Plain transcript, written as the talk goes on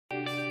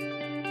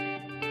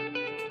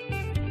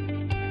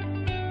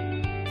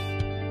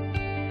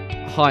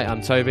Hi,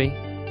 I'm Toby.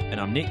 And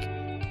I'm Nick.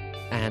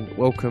 And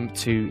welcome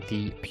to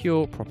the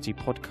Pure Property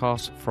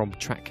Podcast from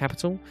Track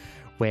Capital,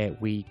 where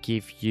we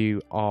give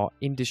you our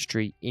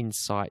industry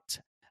insight,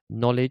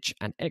 knowledge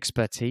and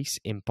expertise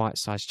in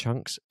bite-sized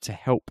chunks to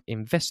help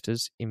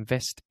investors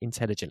invest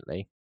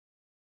intelligently.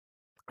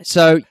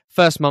 So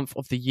first month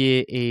of the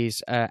year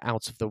is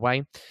out of the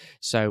way.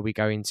 So we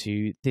go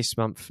into this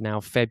month now,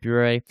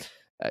 February.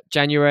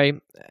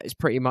 January is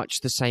pretty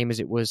much the same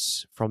as it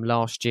was from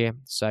last year.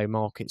 So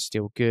market's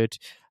still good.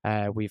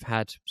 We've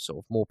had sort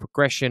of more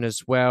progression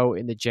as well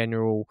in the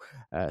general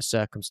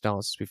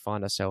circumstances we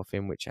find ourselves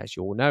in, which, as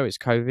you all know, is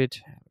COVID,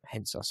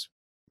 hence us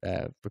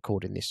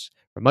recording this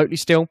remotely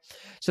still.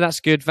 So that's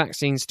good.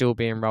 Vaccines still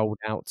being rolled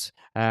out,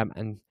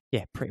 and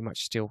yeah, pretty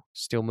much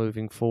still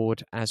moving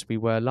forward as we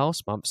were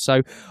last month.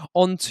 So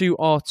on to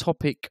our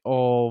topic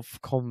of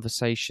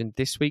conversation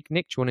this week.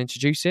 Nick, do you want to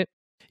introduce it?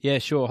 Yeah,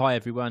 sure. Hi,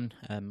 everyone.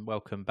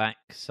 Welcome back.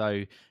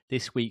 So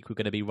this week we're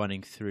going to be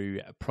running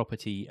through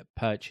property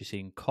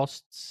purchasing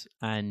costs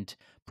and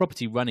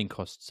property running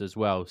costs as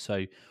well.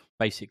 So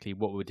basically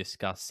what we'll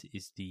discuss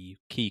is the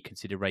key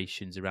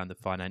considerations around the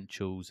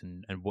financials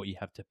and what you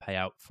have to pay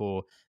out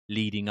for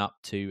leading up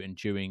to and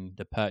during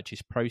the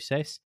purchase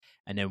process.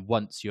 And then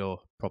once your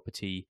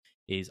property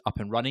is up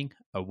and running,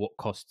 what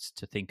costs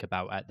to think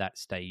about at that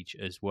stage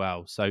as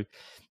well. So,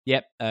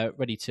 yep,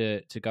 ready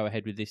to go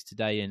ahead with this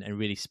today and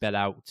really spell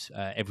out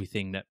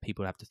everything that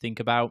people have to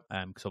think about,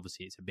 because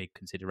obviously it's a big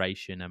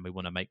consideration and we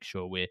want to make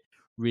sure we're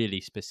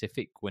really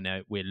specific when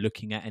we're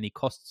looking at any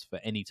costs for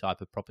any type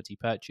of property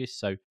purchase.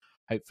 So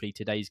hopefully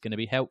today's going to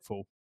be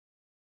helpful.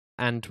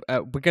 And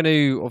we're going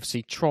to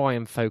obviously try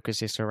and focus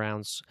this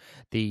around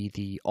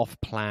the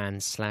off-plan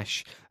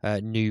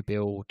 / new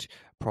build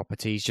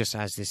properties, just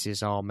as this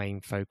is our main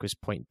focus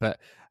point. But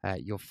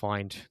you'll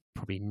find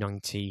probably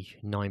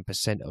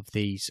 99% of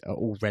these are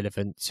all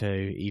relevant to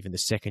even the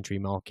secondary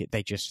market.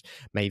 They just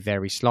may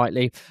vary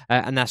slightly.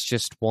 And that's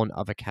just one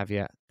other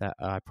caveat that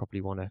I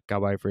probably want to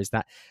go over, is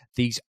that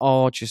these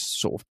are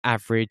just sort of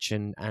average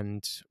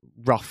and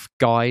rough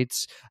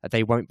guides.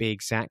 They won't be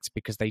exact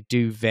because they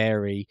do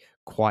vary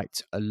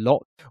quite a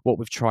lot. What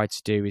we've tried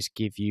to do is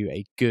give you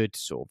a good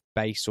sort of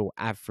base or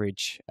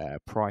average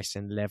price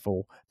and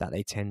level that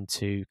they tend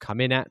to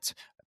come in at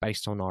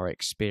based on our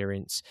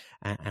experience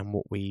and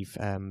what we've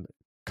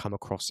come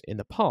across in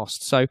the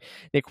past. So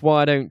Nick,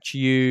 why don't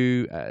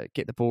you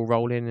get the ball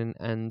rolling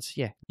and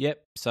yeah. Yep.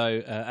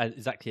 So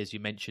exactly as you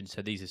mentioned,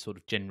 so these are sort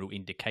of general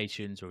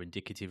indications or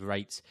indicative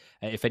rates.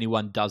 If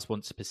anyone does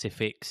want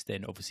specifics,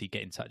 then obviously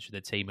get in touch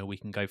with the team and we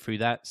can go through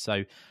that.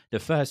 So the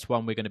first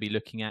one we're going to be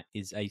looking at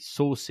is a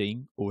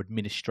sourcing or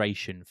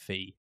administration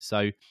fee.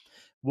 So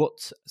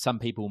what some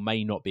people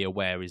may not be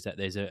aware is that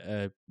there's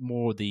a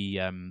more the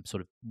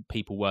sort of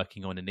people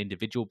working on an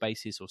individual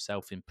basis or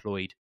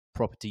self-employed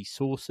property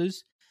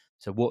sources.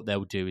 So what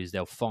they'll do is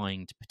they'll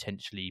find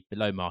potentially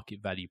below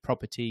market value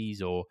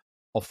properties or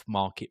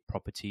off-market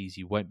properties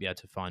you won't be able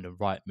to find on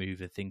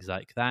Rightmove or things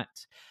like that.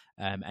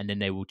 And then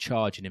they will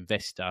charge an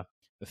investor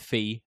a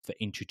fee for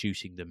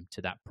introducing them to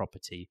that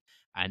property.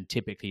 And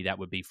typically that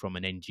would be from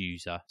an end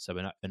user, so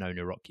an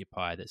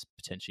owner-occupier that's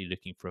potentially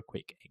looking for a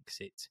quick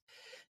exit.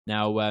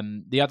 Now,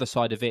 the other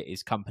side of it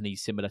is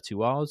companies similar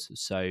to ours.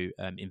 So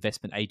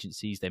investment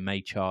agencies, they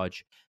may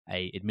charge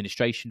a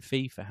administration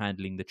fee for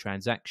handling the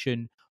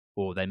transaction,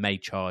 or they may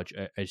charge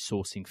a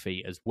sourcing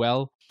fee as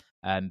well.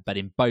 But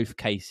in both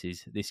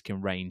cases, this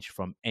can range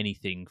from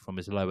anything from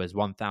as low as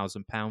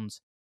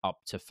 £1,000 up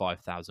to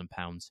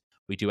 £5,000.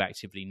 We do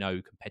actively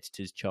know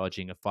competitors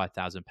charging a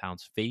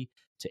 £5,000 fee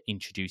to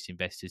introduce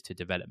investors to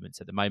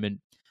developments at the moment.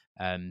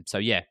 So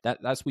yeah,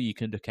 that's what you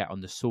can look at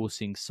on the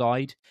sourcing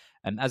side.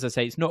 And as I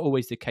say, it's not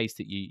always the case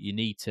that you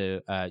need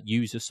to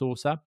use a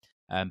sourcer,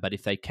 but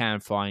if they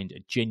can find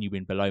a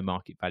genuine below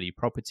market value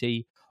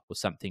property or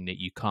something that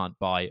you can't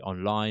buy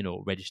online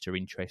or register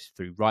interest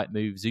through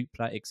Rightmove,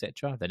 Zoopla,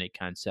 etc., then it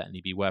can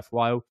certainly be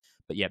worthwhile.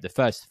 But yeah, the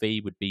first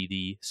fee would be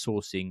the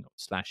sourcing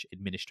 /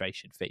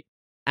 administration fee.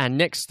 And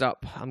next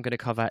up, I'm going to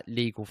cover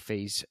legal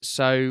fees.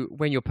 So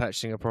when you're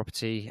purchasing a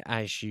property,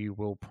 as you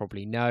will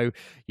probably know,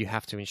 you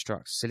have to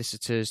instruct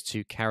solicitors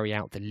to carry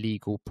out the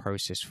legal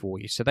process for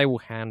you. So they will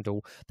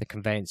handle the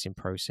conveyancing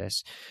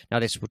process. Now,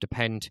 this will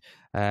depend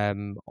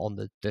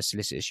on the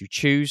solicitors you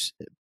choose.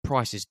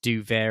 Prices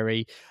do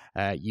vary.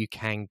 You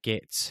can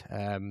get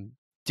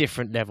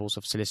different levels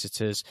of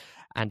solicitors.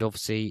 And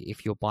obviously,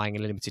 if you're buying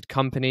a limited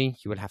company,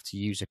 you will have to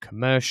use a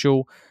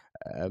commercial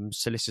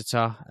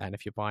solicitor, and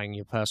if you're buying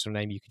your personal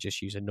name, you could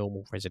just use a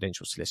normal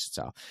residential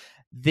solicitor.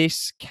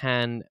 This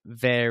can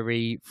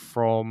vary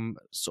from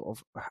sort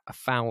of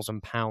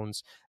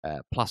 £1,000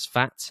 plus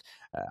VAT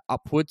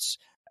upwards.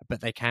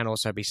 but they can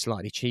also be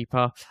slightly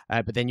cheaper.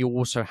 But then you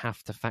also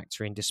have to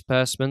factor in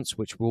disbursements,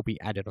 which will be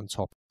added on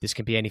top. This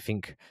can be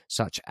anything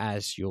such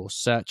as your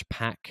search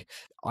pack,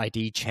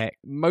 ID check.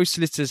 Most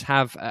solicitors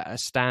have a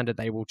standard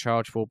they will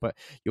charge for, but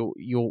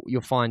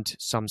you'll find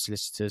some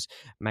solicitors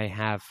may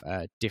have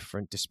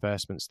different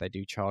disbursements they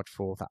do charge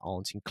for that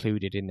aren't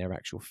included in their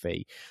actual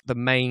fee. The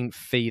main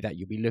fee that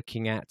you'll be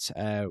looking at,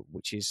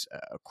 which is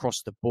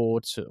across the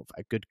board, sort of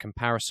a good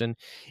comparison,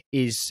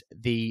 is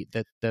the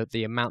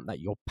amount that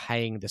you're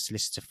paying the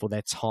solicitor for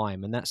their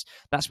time, and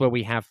that's where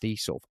we have the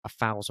sort of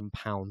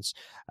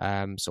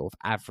 £1,000 sort of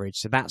average.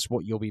 So that's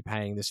what you'll be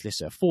paying the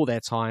solicitor for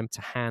their time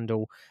to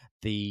handle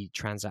the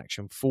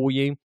transaction for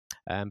you.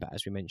 But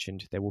as we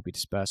mentioned, there will be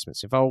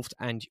disbursements involved,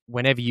 and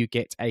whenever you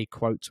get a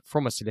quote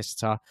from a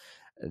solicitor,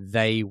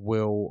 they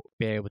will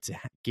be able to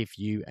give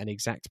you an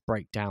exact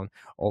breakdown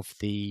of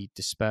the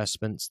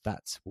disbursements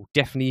that will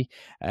definitely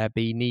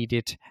be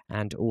needed,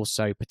 and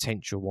also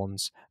potential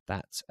ones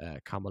that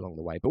come along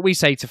the way. But we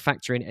say to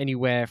factor in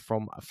anywhere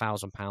from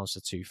 £1,000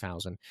 to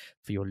 £2,000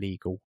 for your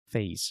legal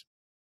fees.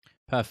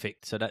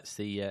 Perfect. So that's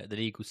the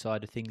legal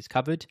side of things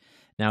covered.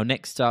 Now,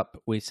 next up,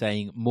 we're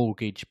saying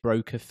mortgage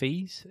broker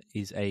fees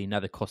is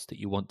another cost that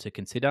you want to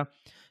consider.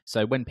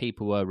 So when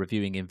people are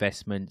reviewing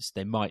investments,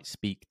 they might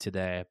speak to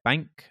their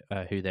bank,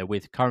 who they're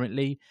with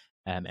currently,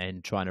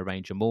 and try and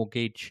arrange a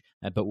mortgage.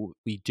 But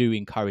we do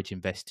encourage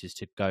investors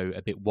to go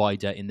a bit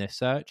wider in their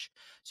search.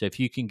 So if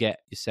you can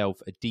get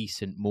yourself a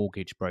decent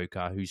mortgage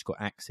broker who's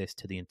got access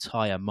to the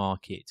entire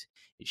market,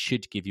 it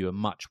should give you a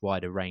much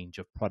wider range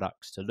of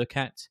products to look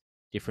at,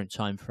 different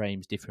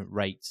timeframes, different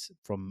rates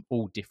from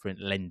all different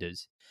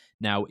lenders.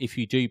 Now, if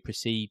you do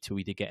proceed to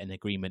either get an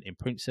agreement in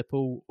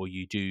principle, or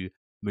you do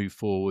move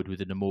forward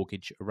within a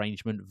mortgage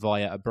arrangement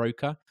via a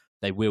broker,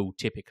 they will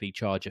typically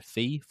charge a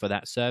fee for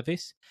that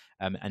service,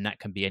 and that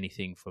can be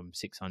anything from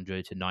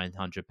 £600 to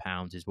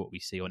 £900 is what we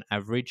see on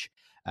average.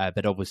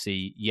 But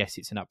obviously, yes,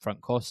 it's an upfront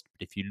cost,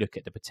 but if you look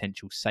at the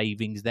potential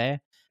savings there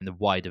and the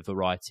wider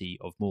variety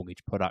of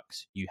mortgage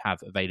products you have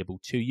available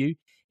to you,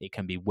 it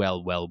can be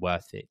well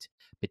worth it,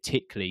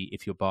 particularly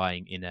if you're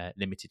buying in a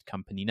limited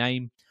company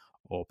name,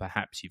 or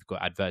perhaps you've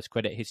got adverse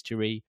credit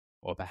history,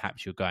 or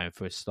perhaps you're going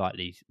for a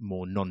slightly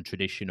more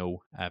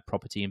non-traditional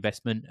property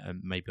investment,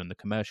 maybe on the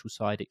commercial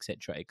side,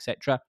 etc.,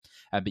 etc.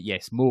 But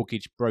yes,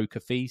 mortgage broker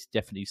fees,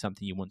 definitely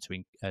something you want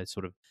to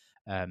sort of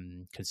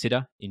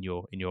consider in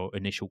your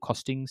initial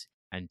costings,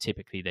 and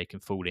typically they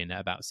can fall in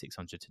at about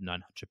 £600 to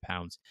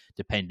 £900,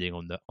 depending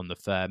on the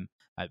firm.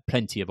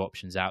 Plenty of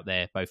options out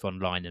there, both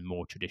online and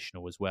more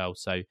traditional as well.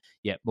 So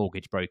yeah,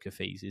 mortgage broker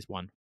fees is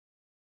one.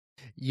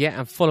 Yeah,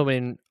 and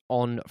following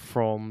on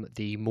from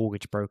the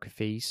mortgage broker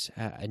fees,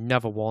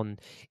 another one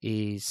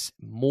is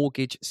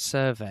mortgage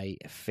survey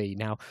fee.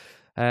 Now,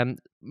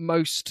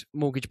 most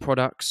mortgage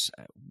products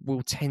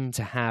will tend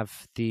to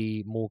have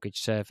the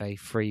mortgage survey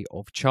free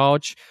of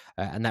charge,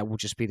 and that will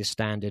just be the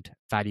standard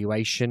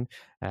valuation.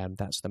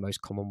 That's the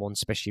most common one,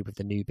 especially with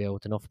the new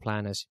build and off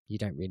planners. You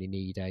don't really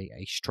need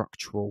a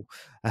structural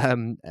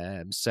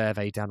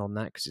survey done on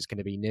that, because it's going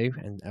to be new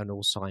and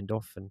all signed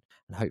off and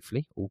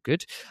hopefully all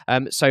good.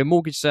 So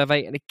mortgage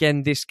survey, and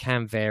again, this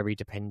can vary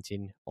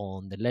depending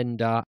on the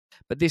lender,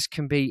 but this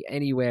can be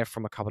anywhere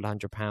from a couple of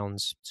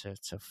 £100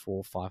 to £400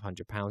 or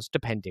 £500,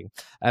 depending.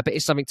 But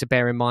it's something to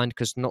bear in mind,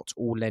 because not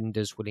all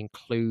lenders will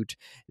include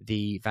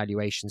the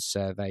valuation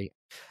survey,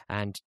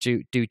 and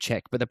do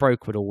check. But the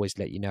broker would always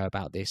let you know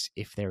about this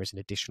if there is an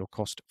additional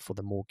cost for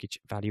the mortgage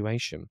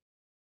valuation.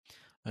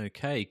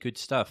 Okay, good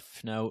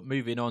stuff. Now,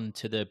 moving on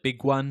to the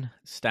big one,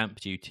 stamp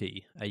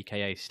duty,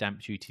 aka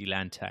stamp duty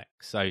land tax.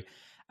 So,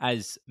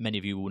 as many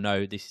of you will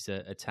know, this is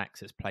a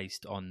tax that's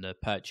placed on the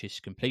purchase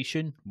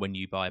completion when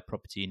you buy a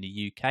property in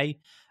the UK.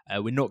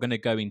 We're not going to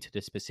go into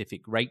the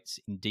specific rates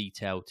in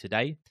detail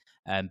today,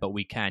 but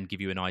we can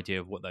give you an idea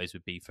of what those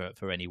would be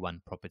for any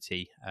one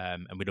property.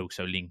 And we'd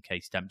also link a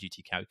stamp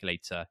duty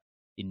calculator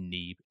in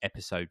the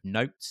episode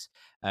notes.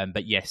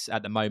 But yes,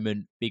 at the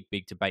moment, big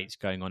debates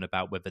going on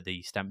about whether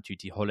the stamp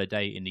duty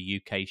holiday in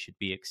the UK should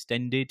be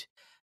extended.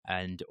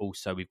 And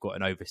also, we've got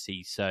an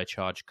overseas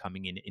surcharge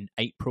coming in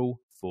April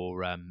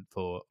for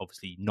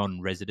obviously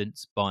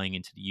non-residents buying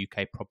into the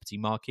UK property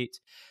market.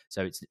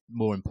 So it's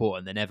more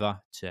important than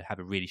ever to have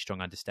a really strong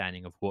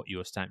understanding of what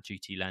your stamp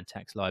duty land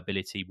tax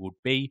liability would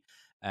be.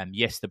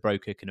 Yes, the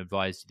broker can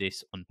advise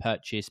this on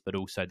purchase, but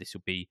also this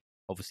will be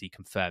obviously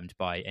confirmed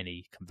by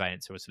any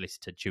conveyancer or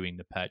solicitor during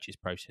the purchase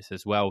process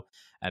as well.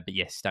 But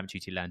yes, stamp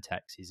duty land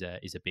tax is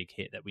a big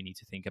hit that we need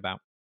to think about.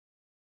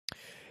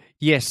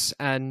 Yes,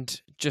 and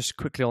just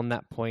quickly on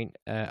that point,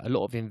 a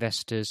lot of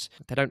investors,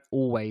 they don't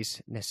always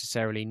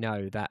necessarily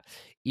know that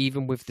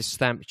even with the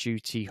stamp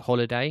duty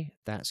holiday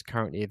that's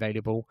currently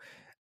available,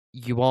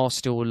 you are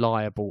still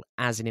liable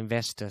as an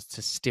investor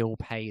to still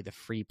pay the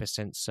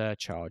 3%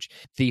 surcharge.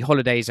 The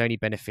holiday is only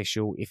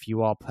beneficial if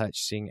you are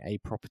purchasing a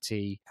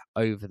property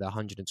over the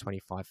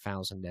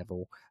 125,000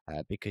 level,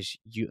 because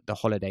the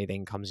holiday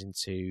then comes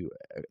into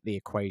the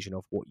equation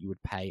of what you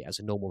would pay as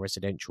a normal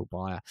residential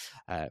buyer,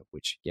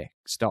 which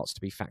starts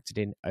to be factored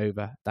in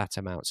over that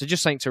amount. So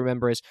just something to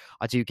remember is,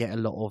 I do get a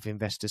lot of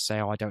investors say,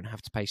 I don't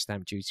have to pay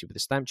stamp duty with the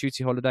stamp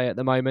duty holiday at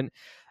the moment.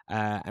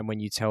 And when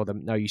you tell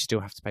them, no, you still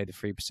have to pay the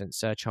 3%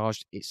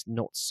 surcharge, it's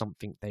not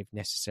something they've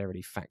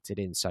necessarily factored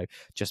in. So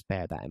just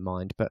bear that in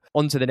mind. But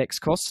on to the next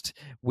cost.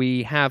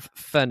 We have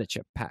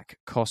furniture pack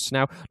costs.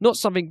 Now, not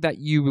something that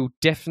you will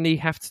definitely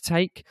have to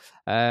take,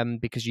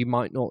 because you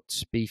might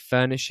not be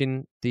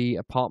furnishing the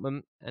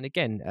apartment. And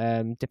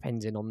again,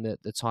 depending on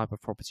the type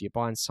of property you're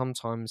buying,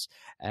 sometimes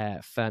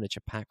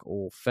furniture pack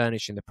or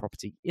furnishing the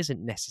property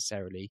isn't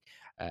necessarily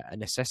a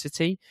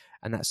necessity.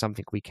 And that's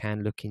something we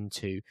can look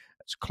into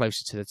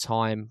closer to the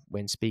time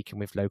when speaking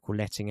with local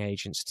letting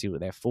agents to see what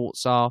their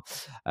thoughts are.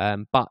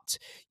 But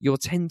you'll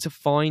tend to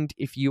find,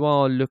 if you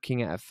are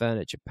looking at a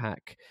furniture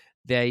pack,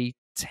 they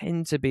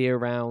tend to be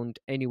around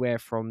anywhere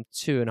from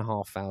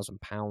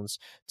 £2,500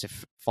 to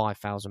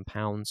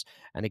 £5,000.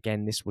 And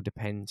again, this will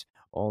depend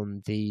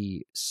on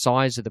the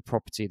size of the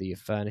property that you're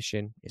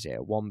furnishing. Is it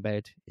a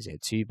 1-bed? Is it a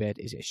 2-bed?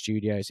 Is it a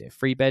studio? Is it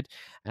a 3-bed?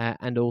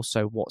 And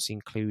also what's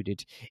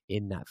included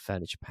in that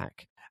furniture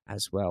pack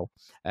as well.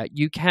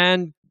 You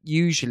can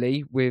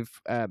usually, with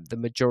the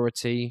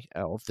majority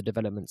of the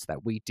developments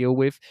that we deal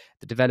with,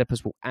 the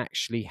developers will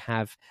actually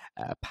have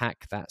a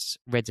pack that's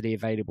readily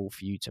available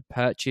for you to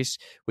purchase,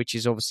 which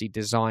is obviously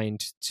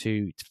designed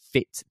to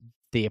fit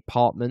the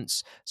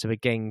apartments. So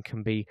again,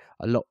 can be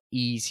a lot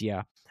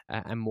easier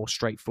and more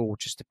straightforward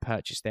just to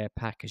purchase their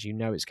pack, as you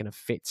know it's going to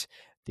fit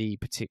the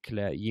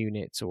particular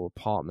unit or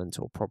apartment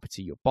or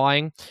property you're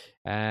buying,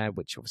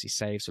 which obviously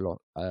saves a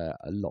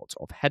lot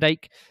of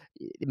headache.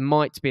 It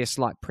might be a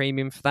slight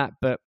premium for that,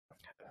 but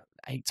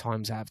 8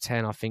 times out of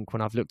 10, I think,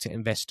 when I've looked at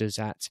investors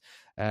at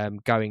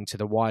going to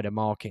the wider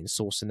market and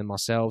sourcing them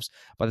ourselves,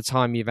 by the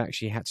time you've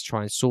actually had to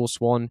try and source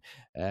one,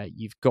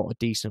 you've got a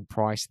decent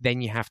price,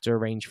 then you have to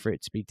arrange for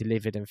it to be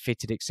delivered and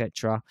fitted,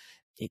 etc.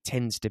 It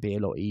tends to be a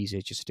lot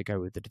easier just to go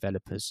with the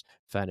developer's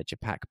furniture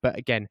pack. But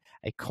again,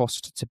 a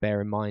cost to bear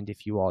in mind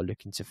if you are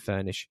looking to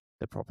furnish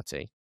the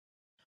property.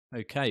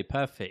 Okay,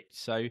 perfect.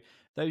 So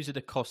those are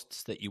the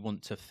costs that you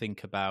want to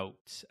think about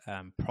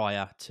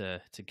prior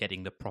to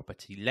getting the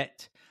property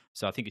let.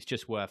 So I think it's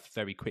just worth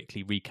very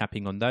quickly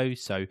recapping on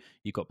those. So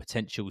you've got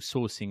potential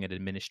sourcing and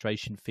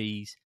administration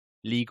fees,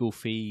 legal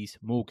fees,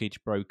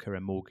 mortgage broker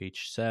and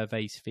mortgage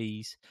surveys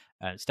fees,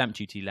 stamp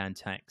duty, land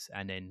tax,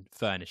 and then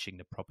furnishing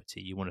the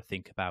property. You want to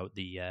think about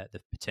the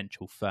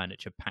potential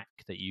furniture pack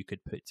that you could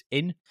put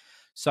in.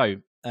 So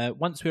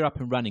once we're up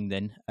and running,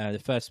 then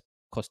the first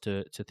cost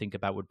to think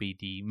about would be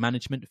the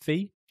management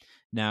fee.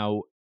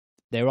 Now,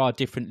 there are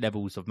different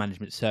levels of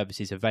management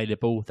services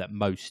available that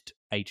most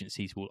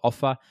agencies will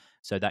offer.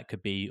 So that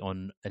could be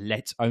on a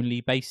let-only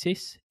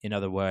basis. In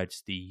other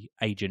words, the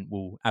agent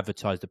will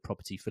advertise the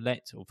property for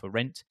let or for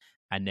rent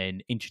and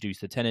then introduce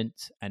the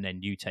tenant, and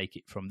then you take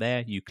it from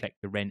there. You collect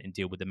the rent and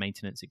deal with the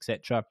maintenance,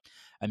 etc.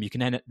 You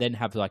can then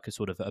have like a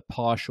sort of a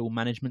partial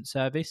management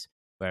service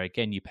where,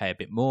 again, you pay a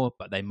bit more,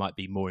 but they might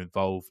be more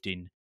involved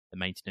in the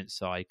maintenance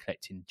side,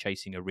 collecting,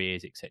 chasing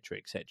arrears, etc.,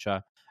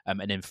 etc.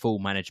 And then full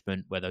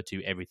management, where they'll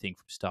do everything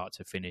from start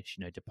to finish,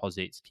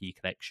 deposits, key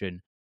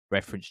collection,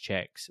 reference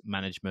checks,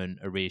 management,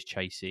 arrears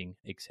chasing,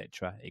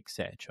 etc.,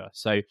 etc.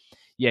 So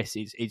yes,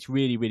 it's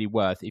really, really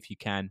worth, if you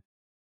can,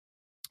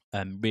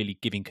 really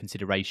giving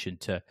consideration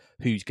to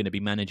who's going to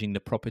be managing the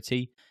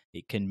property.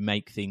 It can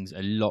make things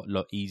a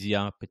lot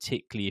easier,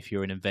 particularly if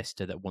you're an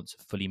investor that wants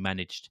a fully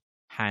managed,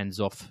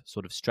 hands-off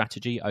sort of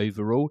strategy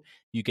overall.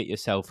 You get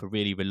yourself a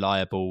really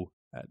reliable,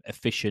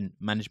 efficient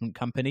management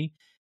company.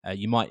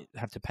 You might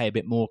have to pay a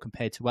bit more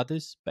compared to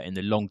others, but in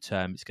the long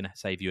term, it's going to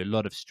save you a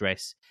lot of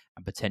stress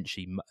and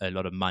potentially a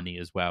lot of money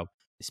as well,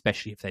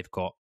 especially if they've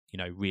got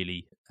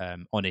really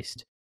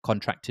honest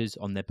contractors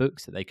on their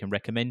books that they can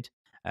recommend.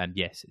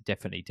 Yes,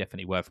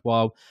 definitely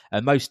worthwhile.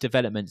 Most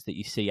developments that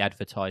you see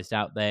advertised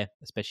out there,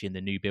 especially in the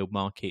new build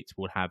market,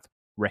 will have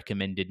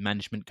recommended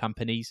management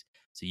companies,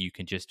 so you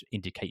can just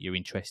indicate your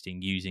interest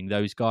in using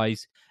those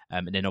guys.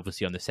 And then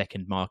obviously on the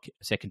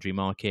secondary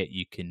market,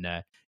 you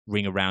can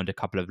ring around a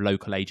couple of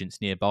local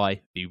agents nearby,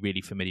 be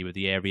really familiar with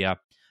the area,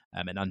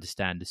 and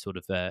understand the sort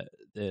of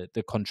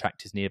the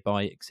contractors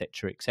nearby,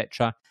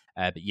 etc.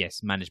 But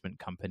yes, management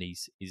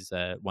companies is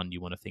one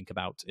you want to think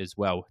about as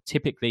well.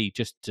 Typically,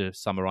 just to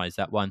summarize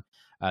that one,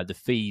 the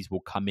fees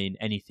will come in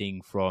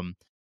anything from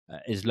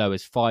as low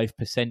as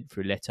 5%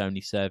 for a let-only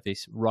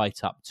service, right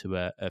up to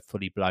a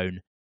fully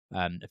blown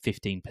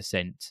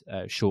 15%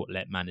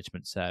 short-let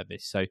management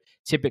service. So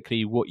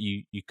typically what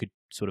you could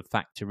sort of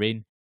factor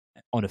in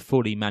on a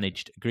fully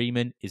managed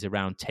agreement is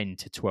around 10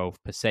 to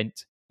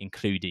 12%,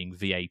 including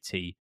VAT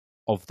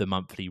of the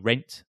monthly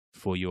rent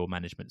for your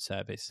management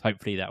service.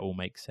 Hopefully that all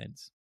makes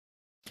sense.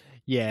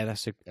 Yeah,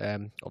 that's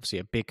obviously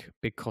a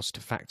big cost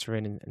to factor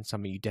in, and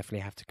something you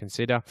definitely have to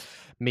consider.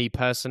 Me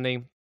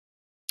personally,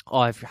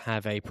 I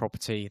have a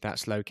property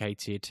that's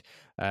located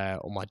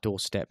on my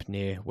doorstep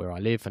near where I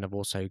live, and I've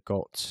also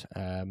got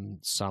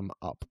some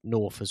up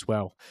north as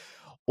well.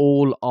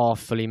 All are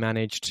fully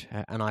managed,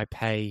 and I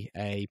pay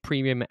a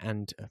premium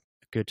and a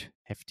good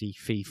hefty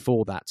fee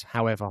for that.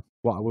 However,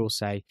 what I will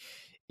say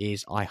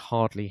is I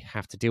hardly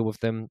have to deal with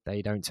them.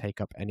 They don't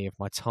take up any of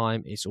my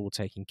time. It's all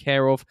taken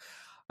care of.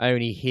 I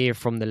only hear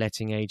from the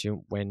letting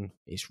agent when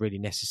it's really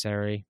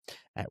necessary,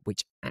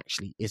 which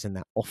actually isn't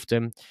that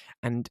often.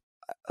 And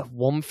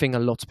one thing a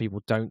lot of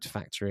people don't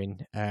factor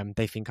in,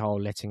 they think, oh,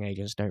 letting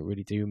agents don't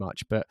really do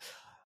much. But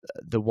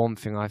the one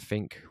thing I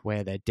think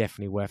where they're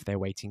definitely worth their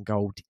weight in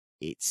gold,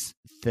 it's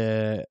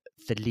the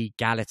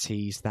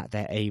legalities that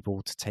they're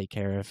able to take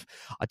care of.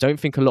 I don't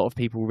think a lot of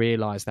people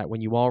realize that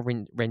when you are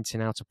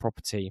renting out a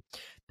property,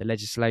 the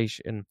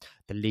legislation,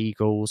 the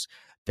legals,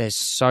 there's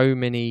so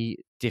many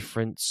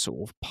different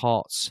sort of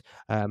parts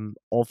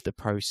of the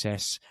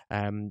process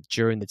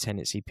during the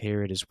tenancy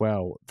period as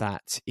well,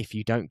 that if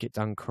you don't get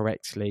done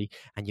correctly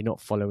and you're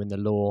not following the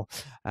law,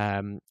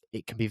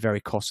 it can be very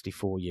costly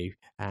for you,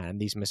 and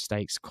these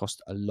mistakes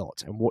cost a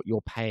lot. And what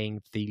you're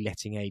paying the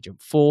letting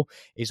agent for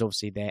is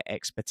obviously their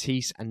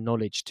expertise and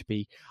knowledge to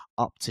be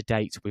up to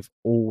date with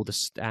all the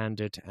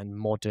standard and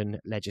modern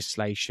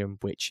legislation,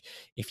 which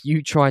if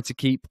you try to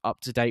keep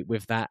up to date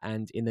with that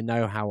and in the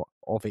know-how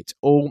of it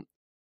all,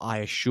 I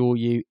assure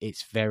you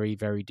it's very,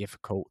 very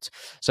difficult.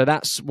 So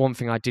that's one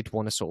thing I did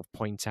want to sort of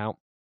point out.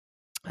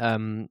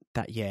 I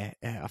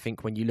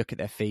think when you look at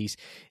their fees,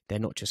 they're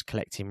not just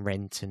collecting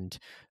rent and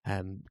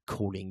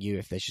calling you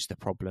if there's just a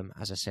problem.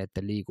 As I said,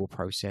 the legal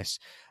process,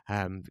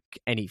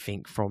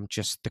 anything from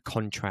just the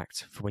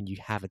contract for when you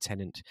have a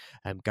tenant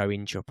go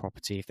into your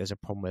property, if there's a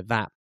problem with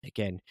that,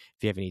 again,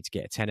 if you ever need to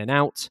get a tenant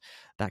out,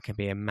 that can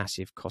be a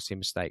massive costly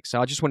mistake. So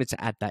I just wanted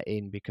to add that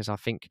in because I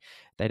think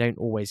they don't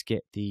always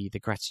get the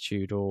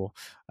gratitude or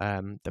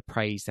the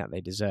praise that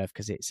they deserve,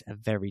 because it's a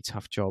very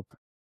tough job.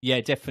 Yeah,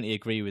 definitely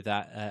agree with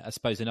that. I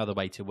suppose another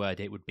way to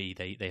word it would be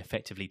they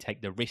effectively take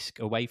the risk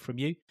away from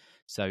you.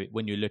 So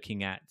when you're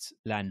looking at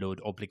landlord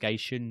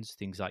obligations,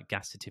 things like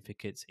gas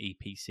certificates,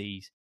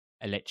 EPCs,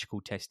 electrical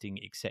testing,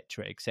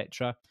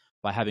 etc.,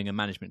 by having a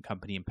management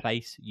company in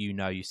place,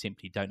 you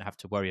simply don't have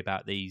to worry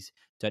about these,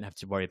 don't have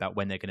to worry about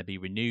when they're going to be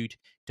renewed,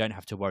 don't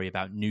have to worry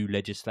about new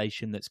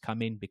legislation that's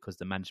come in because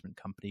the management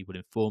company will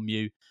inform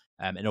you.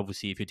 And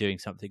obviously, if you're doing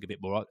something a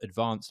bit more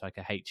advanced like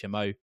a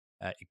HMO,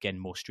 again,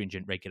 more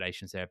stringent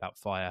regulations there about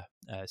fire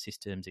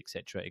systems,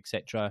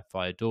 etc.,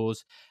 fire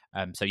doors.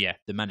 So yeah,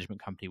 the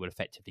management company will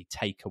effectively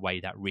take away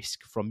that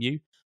risk from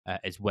you,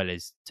 as well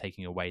as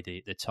taking away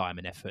the time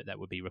and effort that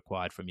would be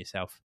required from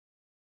yourself.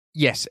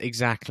 Yes,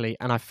 exactly.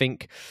 And I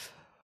think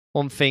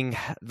one thing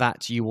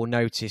that you will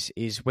notice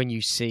is when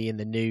you see in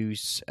the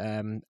news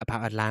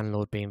about a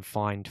landlord being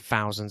fined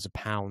thousands of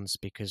pounds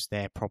because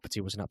their property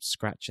wasn't up to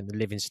scratch and the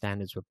living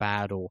standards were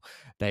bad, or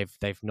they've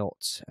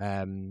not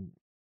had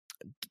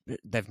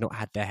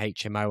their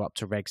HMO up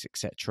to regs,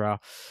 etc.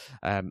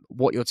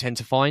 What you'll tend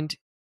to find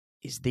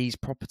is these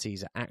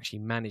properties are actually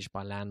managed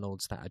by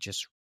landlords that are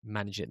just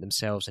manage it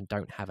themselves and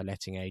don't have a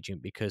letting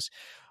agent, because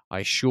I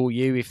assure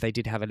you, if they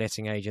did have a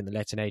letting agent, the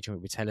letting agent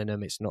would be telling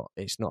them it's not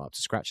up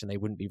to scratch, and they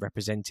wouldn't be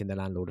representing the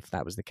landlord if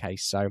that was the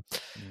case. So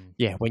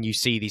yeah, when you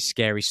see these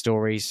scary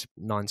stories,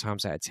 9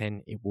 times out of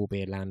 10, it will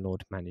be a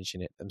landlord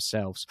managing it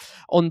themselves.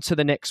 On to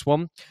the next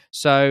one.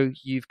 So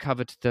you've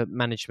covered the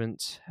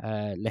management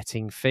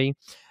letting fee.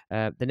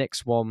 The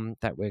next one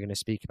that we're going to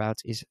speak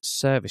about is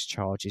service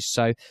charges.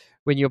 So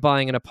when you're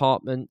buying an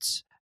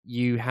apartment,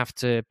 you have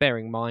to bear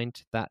in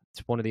mind that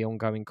one of the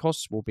ongoing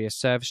costs will be a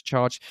service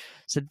charge.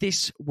 So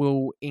this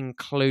will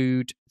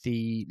include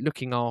the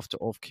looking after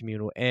of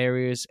communal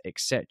areas,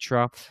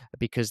 etc.,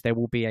 because there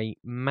will be a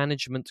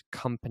management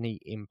company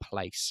in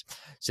place.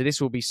 So this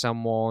will be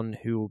someone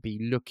who will be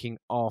looking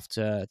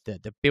after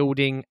the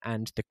building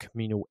and the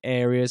communal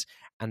areas,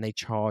 and they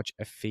charge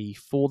a fee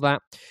for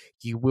that.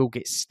 You will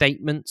get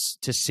statements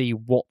to see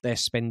what they're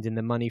spending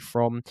the money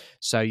from,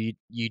 so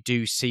you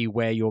do see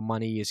where your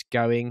money is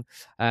going.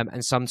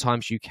 And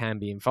sometimes you can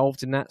be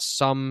involved in that.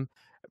 Some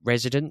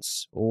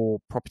residents or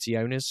property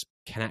owners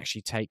can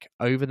actually take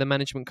over the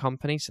management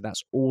company, so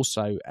that's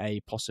also a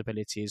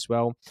possibility as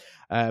well.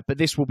 But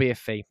this will be a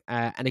fee,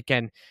 and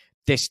again,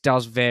 this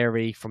does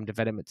vary from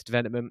development to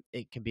development.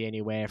 It can be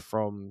anywhere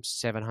from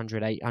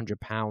 £700,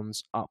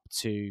 £800 up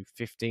to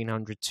 £1,500,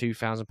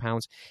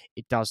 £2,000.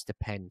 It does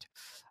depend,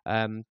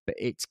 but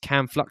it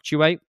can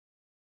fluctuate.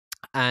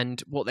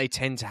 And what they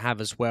tend to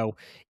have as well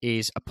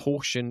is a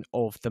portion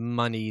of the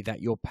money that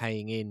you're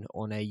paying in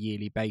on a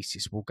yearly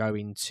basis will go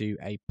into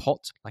a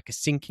pot, like a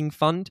sinking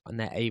fund, and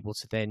they're able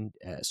to then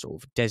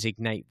sort of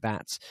designate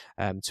that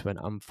to an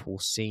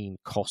unforeseen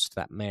cost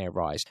that may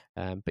arise.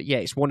 But yeah,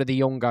 it's one of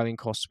the ongoing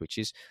costs, which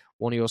is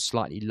one of your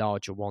slightly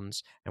larger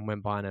ones, and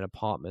when buying an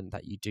apartment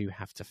that you do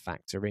have to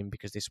factor in,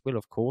 because this will,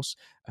 of course,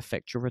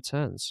 affect your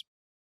returns.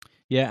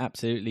 Yeah,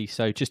 absolutely.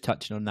 So just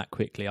touching on that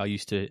quickly, I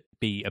used to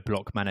be a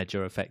block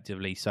manager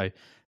effectively. So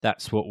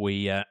that's what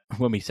we,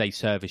 when we say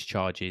service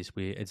charges,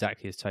 we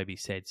exactly as Toby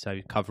said,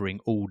 so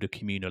covering all the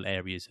communal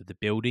areas of the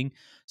building.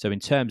 So in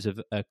terms of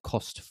a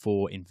cost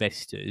for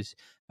investors,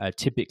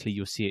 typically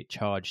you'll see it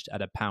charged at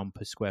 £1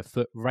 per square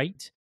foot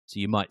rate. So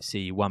you might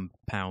see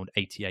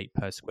 £1.88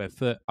 per square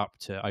foot up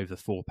to over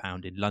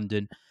 £4 in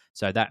London.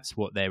 So that's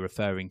what they're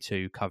referring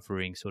to,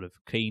 covering sort of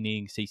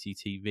cleaning,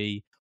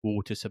 CCTV,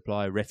 water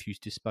supply, refuse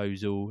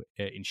disposal,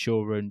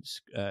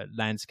 insurance,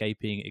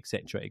 landscaping,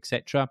 etc.,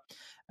 etc.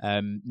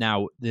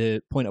 Now,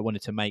 the point I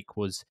wanted to make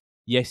was,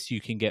 yes,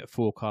 you can get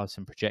forecasts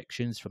and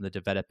projections from the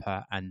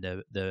developer and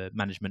the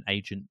management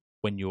agent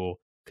when you're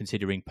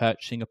considering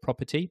purchasing a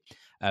property.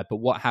 But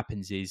what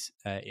happens is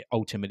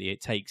ultimately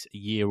it takes a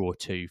year or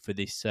two for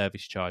this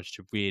service charge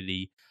to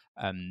really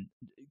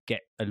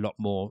get a lot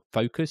more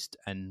focused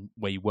and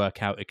where you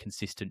work out a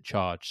consistent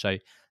charge. So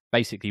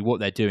basically what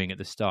they're doing at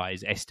the start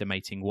is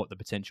estimating what the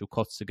potential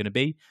costs are going to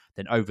be.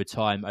 Then over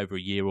time, over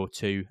a year or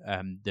two,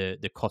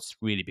 the costs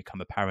really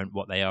become apparent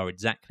what they are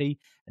exactly,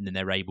 and then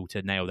they're able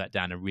to nail that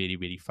down and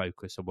really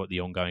focus on what the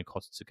ongoing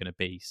costs are going to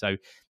be. So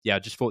yeah, I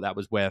just thought that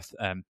was worth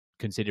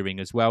considering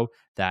as well,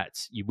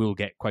 that you will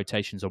get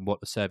quotations on what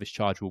the service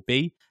charge will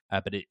be,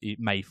 but it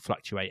may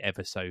fluctuate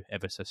ever so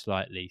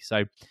slightly.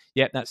 So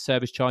yeah, that's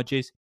service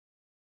charges.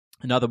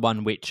 Another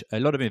one which a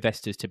lot of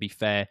investors, to be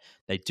fair,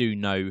 they do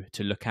know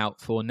to look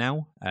out for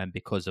now,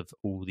 because of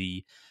all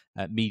the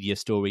media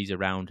stories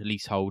around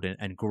leasehold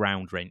and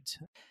ground rent.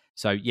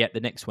 So yeah, the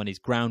next one is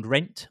ground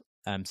rent.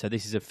 So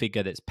this is a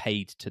figure that's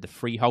paid to the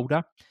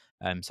freeholder.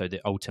 So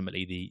that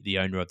ultimately the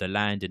owner of the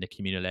land in the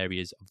communal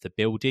areas of the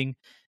building.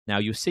 Now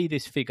you'll see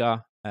this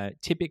figure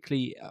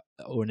typically,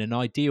 or in an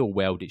ideal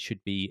world, it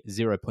should be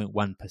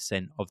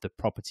 0.1% of the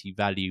property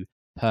value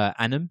per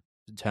annum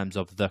in terms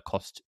of the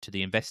cost to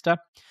the investor.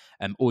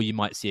 Or you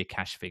might see a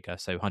cash figure,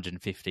 so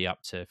 150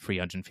 up to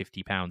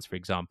 £350, for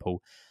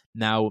example.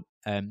 Now,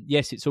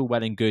 yes, it's all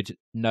well and good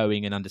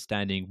knowing and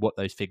understanding what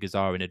those figures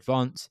are in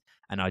advance.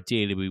 And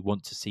ideally, we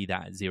want to see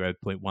that at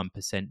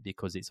 0.1%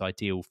 because it's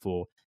ideal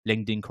for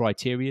lending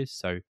criteria.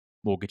 So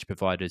mortgage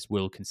providers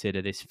will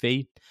consider this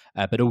fee.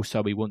 But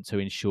also, we want to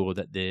ensure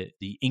that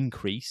the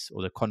increase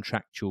or the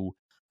contractual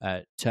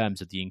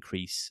terms of the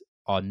increase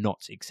are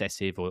not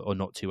excessive or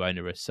not too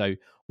onerous. So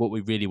what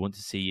we really want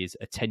to see is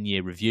a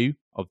 10-year review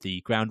of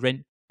the ground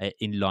rent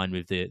in line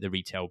with the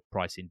retail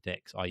price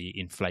index, i.e.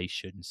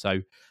 inflation.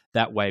 So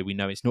that way we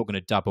know it's not going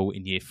to double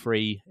in year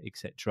 3,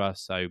 etc.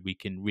 So we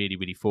can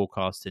really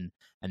forecast and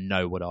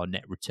know what our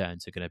net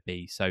returns are going to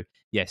be. So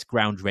yes,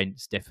 ground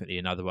rent's definitely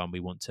another one we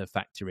want to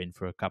factor in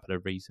for a couple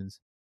of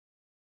reasons.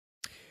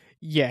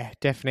 Yeah,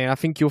 definitely. I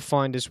think you'll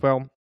find as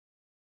well,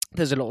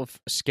 there's a lot of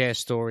scare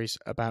stories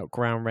about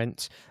ground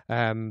rent,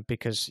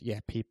 because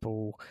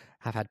people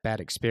have had bad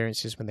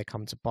experiences when they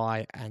come to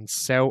buy and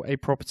sell a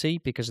property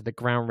because of the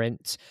ground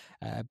rent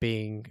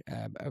being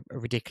a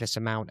ridiculous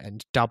amount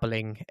and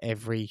doubling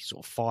every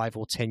sort of 5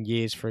 or 10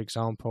 years, for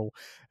example,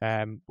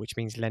 which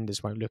means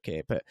lenders won't look at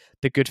it. But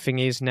the good thing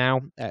is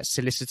now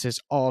solicitors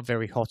are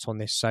very hot on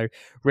this, so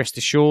rest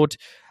assured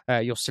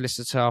your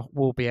solicitor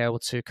will be able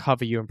to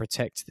cover you and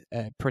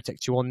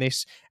protect you on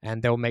this,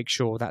 and they'll make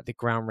sure that the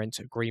ground rent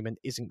agreement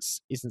isn't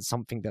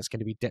something that's going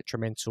to be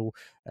detrimental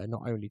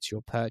not only to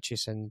your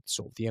purchase and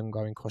sort of the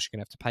ongoing cost you're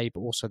going to have to pay,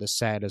 but also the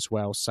sale as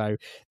well. So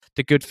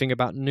the good thing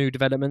about new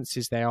developments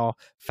is they are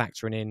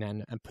factoring in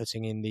and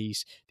putting in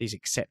these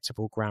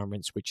acceptable ground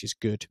rents, which is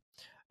good.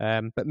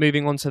 But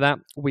moving on to that,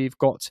 we've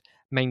got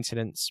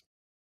maintenance.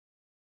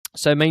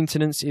 So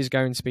maintenance is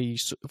going to be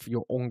sort of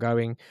your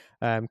ongoing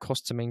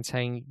cost to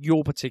maintain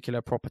your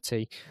particular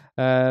property.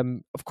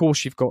 Of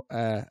course, you've got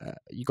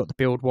the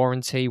build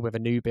warranty with a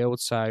new build,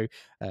 so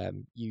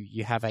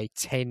you have a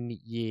 10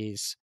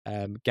 years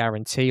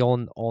guarantee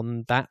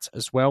on that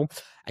as well,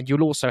 and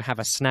you'll also have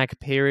a snag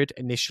period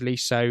initially.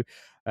 So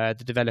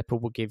the developer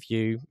will give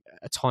you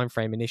a time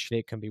frame initially.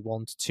 It can be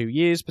 1 to 2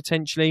 years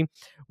potentially,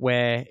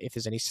 where if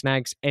there's any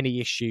snags, any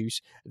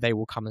issues, they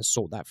will come and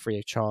sort that free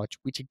of charge,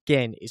 which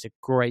again is a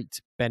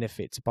great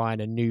benefit to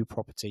buying a new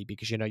property,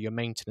 because your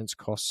maintenance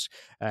costs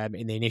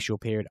in the initial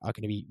period are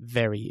going to be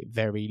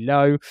very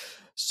low.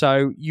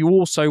 So you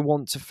also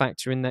want to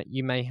factor in that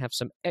you may have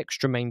some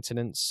extra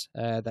maintenance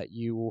that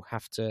you will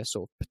have to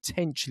sort of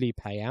potentially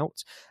pay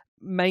out,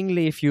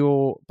 mainly if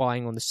you're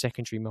buying on the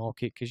secondary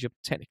market, because you're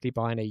technically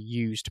buying a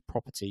used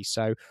property.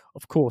 So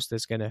of course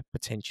there's going to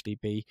potentially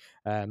be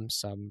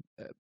some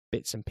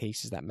bits and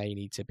pieces that may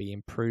need to be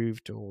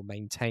improved or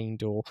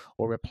maintained or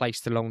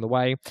replaced along the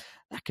way.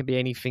 That can be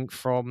anything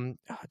from,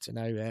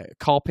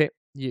 carpet.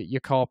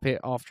 Your carpet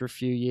after a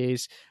few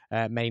years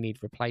may need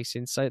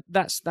replacing. So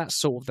that's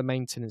sort of the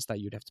maintenance that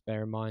you'd have to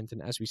bear in mind.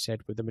 And as we said,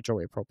 with the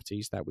majority of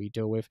properties that we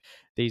deal with,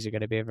 these are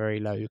going to be very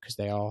low because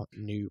they are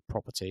new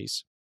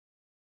properties.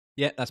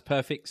 Yeah, that's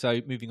perfect.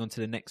 So moving on to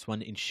the next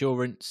one,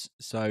 insurance.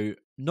 So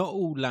not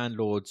all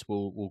landlords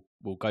will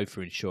go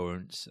for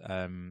insurance,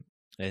 and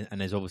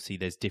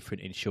there's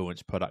different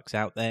insurance products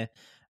out there.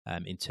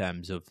 in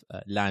terms of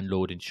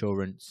landlord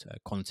insurance,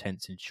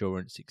 contents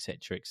insurance,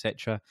 etc.,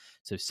 etc.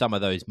 So some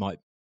of those might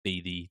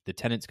be the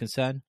tenant's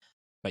concern.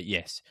 But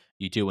yes,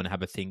 you do want to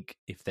have a think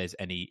if there's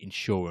any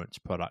insurance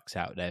products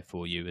out there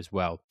for you as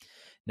well.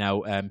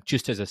 Now,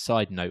 just as a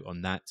side note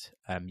on that,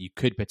 you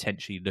could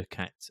potentially look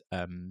at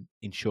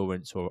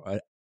insurance or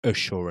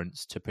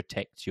assurance to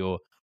protect your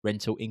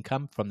rental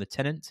income from the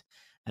tenant.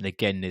 And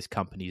again, there's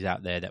companies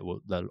out there that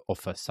will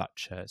offer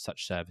such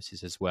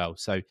services as well.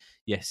 So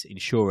yes,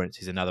 insurance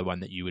is another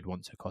one that you would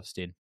want to cost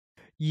in.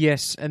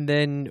 Yes, and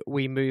then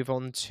we move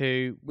on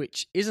to,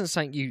 which isn't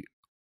something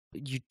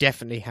you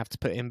definitely have to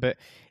put in, but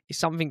it's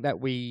something that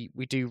we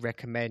do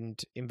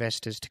recommend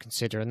investors to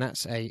consider, and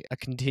that's a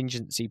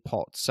contingency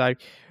pot. So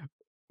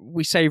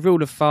we say,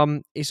 rule of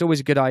thumb, it's always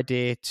a good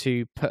idea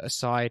to put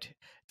aside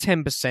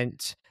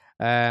 10%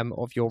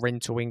 of your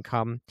rental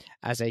income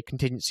as a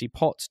contingency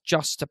pot,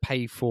 just to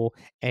pay for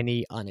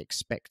any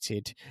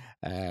unexpected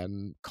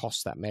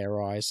costs that may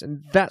arise.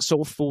 And that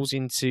sort of falls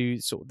into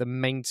sort of the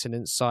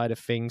maintenance side of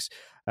things.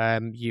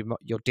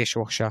 Your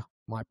dishwasher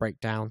might break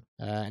down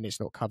and it's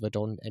not covered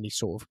on any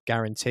sort of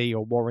guarantee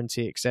or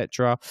warranty,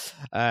 etc.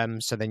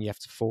 So then you have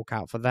to fork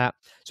out for that.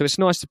 So it's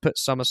nice to put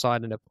some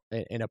aside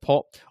in a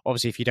pot.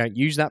 Obviously, if you don't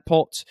use that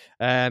pot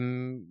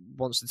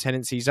once the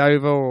tenancy's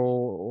over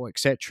or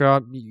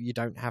etc., you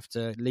don't have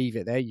to leave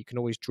it there. You can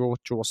always draw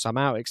some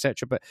out,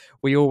 etc. But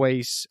we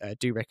always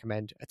do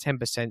recommend a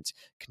 10%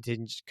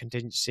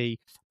 contingency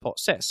pot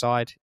set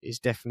aside is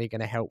definitely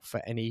going to help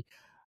for any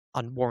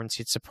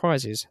unwarranted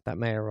surprises that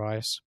may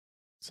arise.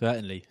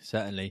 Certainly,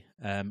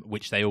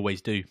 which they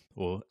always do,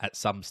 or at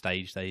some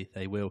stage they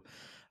will.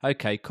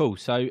 Okay, cool.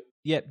 So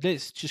yeah,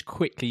 let's just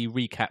quickly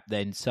recap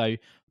then. So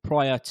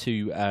prior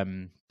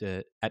to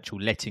the actual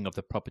letting of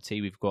the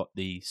property, we've got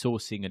the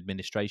sourcing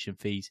administration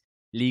fees,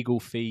 legal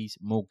fees,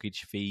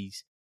 mortgage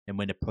fees, and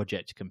when a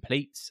project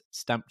completes,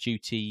 stamp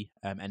duty,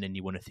 and then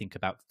you want to think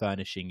about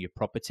furnishing your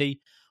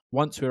property.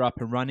 Once we're up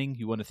and running,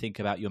 you want to think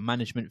about your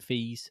management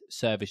fees,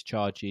 service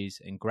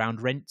charges, and ground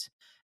rent.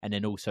 And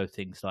then also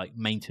things like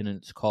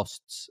maintenance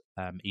costs,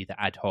 either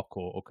ad hoc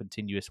or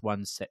continuous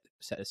ones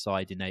set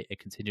aside in a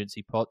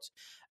contingency pot,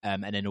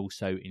 and then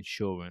also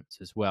insurance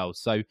as well.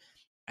 So,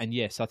 and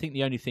yes, I think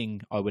the only thing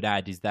I would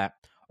add is that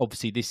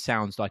obviously this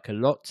sounds like a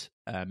lot,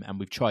 and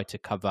we've tried to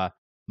cover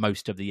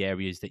most of the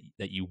areas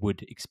that you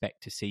would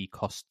expect to see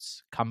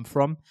costs come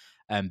from.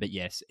 But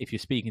yes, if you're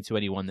speaking to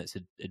anyone that's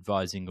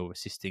advising or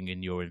assisting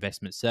in your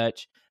investment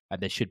search,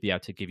 they should be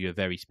able to give you a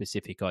very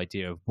specific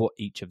idea of what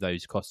each of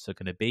those costs are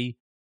going to be,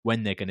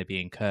 when they're going to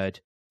be incurred,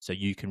 so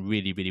you can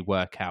really, really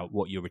work out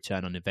what your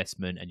return on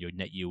investment and your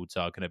net yields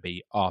are going to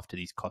be after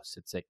these costs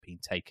have been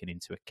taken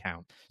into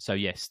account. So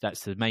yes,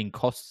 that's the main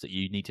costs that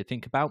you need to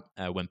think about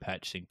when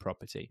purchasing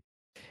property.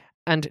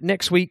 And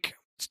next week,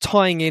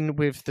 tying in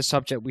with the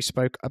subject we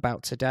spoke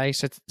about today.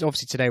 So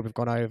obviously today we've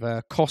gone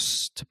over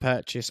costs to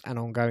purchase and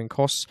ongoing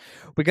costs.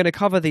 We're going to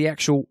cover the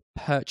actual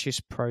purchase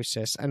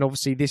process. And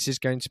obviously this is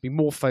going to be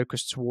more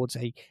focused towards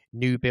a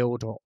new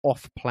build or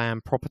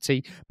off-plan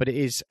property. But it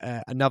is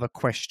another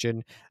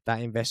question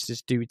that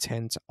investors do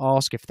tend to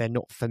ask if they're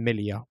not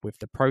familiar with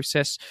the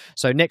process.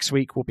 So next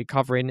week we'll be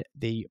covering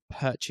the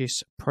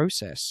purchase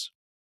process.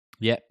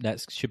 Yeah,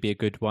 that should be a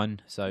good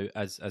one. So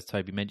as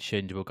Toby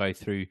mentioned, we'll go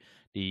through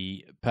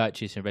the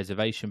purchase and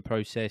reservation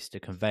process, the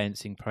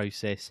conveyancing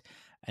process,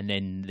 and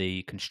then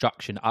the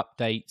construction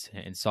update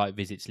and site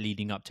visits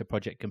leading up to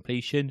project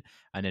completion,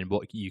 and then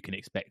what you can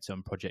expect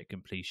on project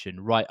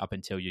completion right up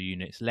until your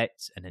unit's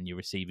let, and then you're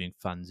receiving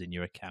funds in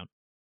your account.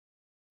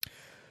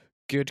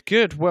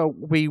 Good. Well,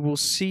 we will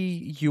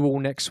see you all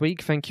next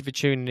week. Thank you for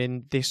tuning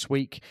in this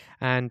week.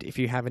 And if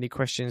you have any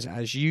questions,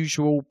 as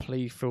usual,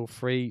 please feel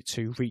free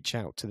to reach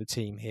out to the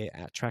team here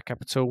at Track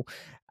Capital.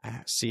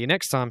 See you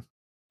next time.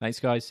 Thanks,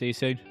 guys. See you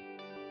soon.